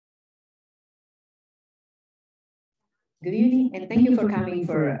Good evening, and thank you for coming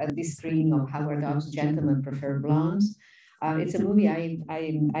for this screening of Howard Dogs Gentlemen Prefer Blondes. It's a movie I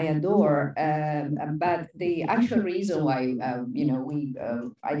adore, but the actual reason why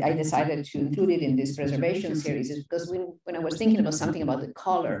I decided to include it in this preservation series is because when I was thinking about something about the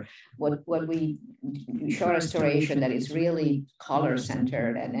color, what we show restoration that is really color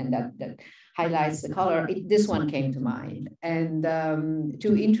centered and that highlights the color, this one came to mind. And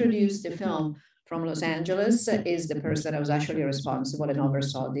to introduce the film from Los Angeles is the person that was actually responsible and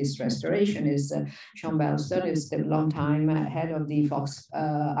oversaw this restoration is Schawn Belston, is the longtime head of the Fox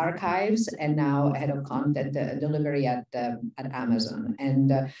archives and now head of content delivery at Amazon.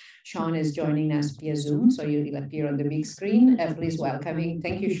 And Schawn is joining us via Zoom, so you'll appear on the big screen. Please welcome.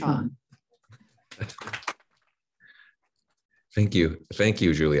 Thank you, Schawn. Thank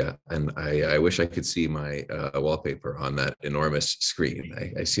you, Julia. And I wish I could see my wallpaper on that enormous screen.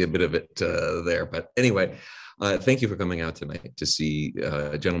 I see a bit of it there, but anyway, thank you for coming out tonight to see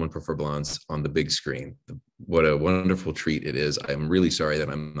Gentlemen Prefer Blondes on the big screen. What a wonderful treat it is. I'm really sorry that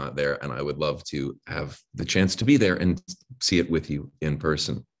I'm not there, and I would love to have the chance to be there and see it with you in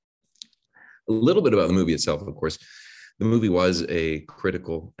person. A little bit about the movie itself, of course. The movie was a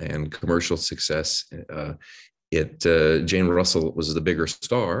critical and commercial success. Jane Russell was the bigger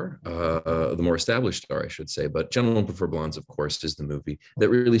star, the more established star, I should say. But Gentlemen Prefer Blondes, of course, is the movie that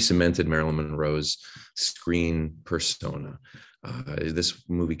really cemented Marilyn Monroe's screen persona. This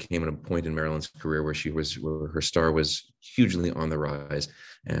movie came at a point in Marilyn's career where her star was hugely on the rise.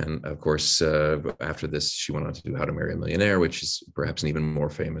 And of course, after this, she went on to do How to Marry a Millionaire, which is perhaps an even more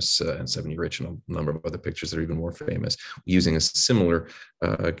famous, and 70 Rich, and a number of other pictures that are even more famous, using a similar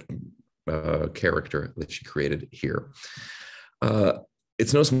character that she created here.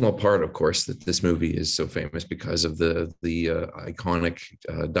 It's no small part, of course, that this movie is so famous because of the iconic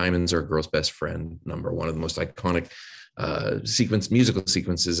 "Diamonds Are a Girl's Best Friend" number, one of the most iconic musical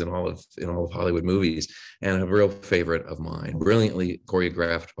sequences in all of Hollywood movies, and a real favorite of mine. Brilliantly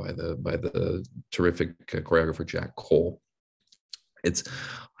choreographed by the terrific choreographer Jack Cole. It's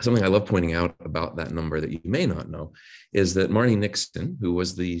something I love pointing out about that number that you may not know is that Marni Nixon, who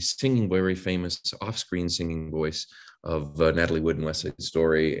was the very famous off-screen singing voice of Natalie Wood in West Side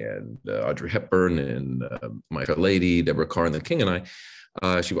Story and Audrey Hepburn and My Fair Lady, Deborah Kerr in The King and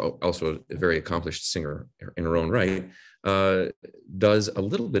I, she was also a very accomplished singer in her own right, does a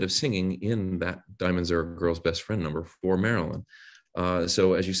little bit of singing in that Diamonds Are a Girl's Best Friend number for Marilyn.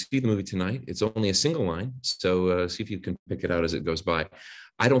 So as you see the movie tonight, it's only a single line. So see if you can pick it out as it goes by.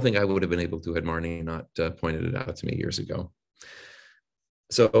 I don't think I would have been able to had Marni not pointed it out to me years ago.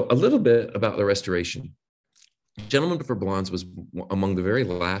 So a little bit about the restoration. Gentlemen Prefer Blondes was among the very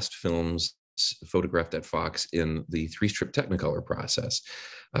last films photographed at Fox in the 3-strip Technicolor process.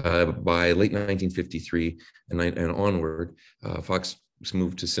 By late 1953 and onward, Fox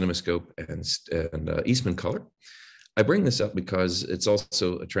moved to CinemaScope and Eastman Color. I bring this up because it's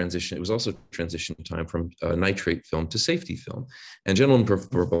also a transition. It was also transition time from nitrate film to safety film. And Gentlemen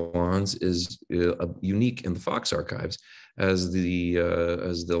Prefer Blondes is unique in the Fox archives as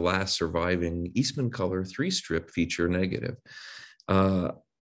the last surviving Eastman Color 3-strip feature negative.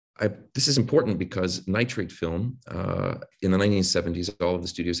 This is important because nitrate film in the 1970s, all of the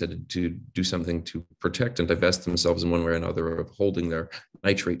studios had to do something to protect and divest themselves in one way or another of holding their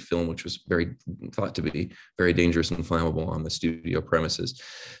nitrate film, which was thought to be very dangerous and flammable on the studio premises.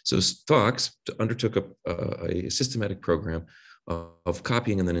 So Fox undertook a systematic program of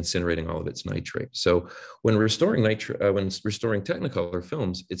copying and then incinerating all of its nitrate. So when restoring Technicolor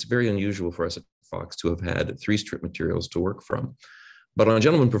films, it's very unusual for us at Fox to have had 3-strip materials to work from. But on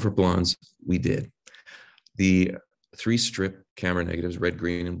Gentlemen Prefer Blondes, we did. The 3-strip camera negatives, red,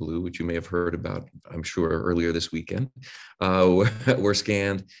 green, and blue, which you may have heard about, I'm sure, earlier this weekend, were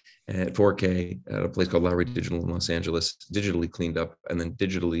scanned at 4K at a place called Lowry Digital in Los Angeles, digitally cleaned up, and then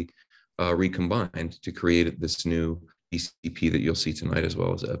digitally recombined to create this new DCP that you'll see tonight, as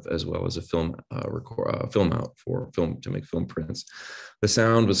well as a film film out for film to make film prints. The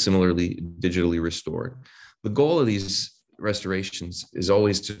sound was similarly digitally restored. The goal of these restorations is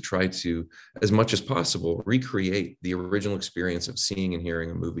always to try to, as much as possible, recreate the original experience of seeing and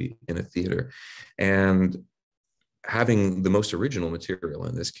hearing a movie in a theater. And having the most original material,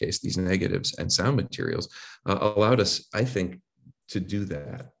 in this case, these negatives and sound materials, allowed us, I think, to do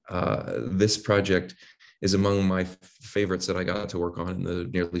that. This project is among my favorites that I got to work on in the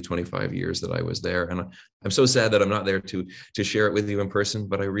nearly 25 years that I was there. And I'm so sad that I'm not there to share it with you in person,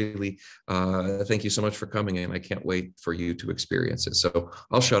 but I really thank you so much for coming, and I can't wait for you to experience it. So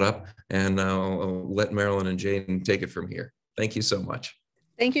I'll shut up and I'll let Marilyn and Jane take it from here. Thank you so much.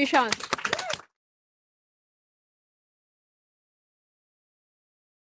 Thank you, Schawn.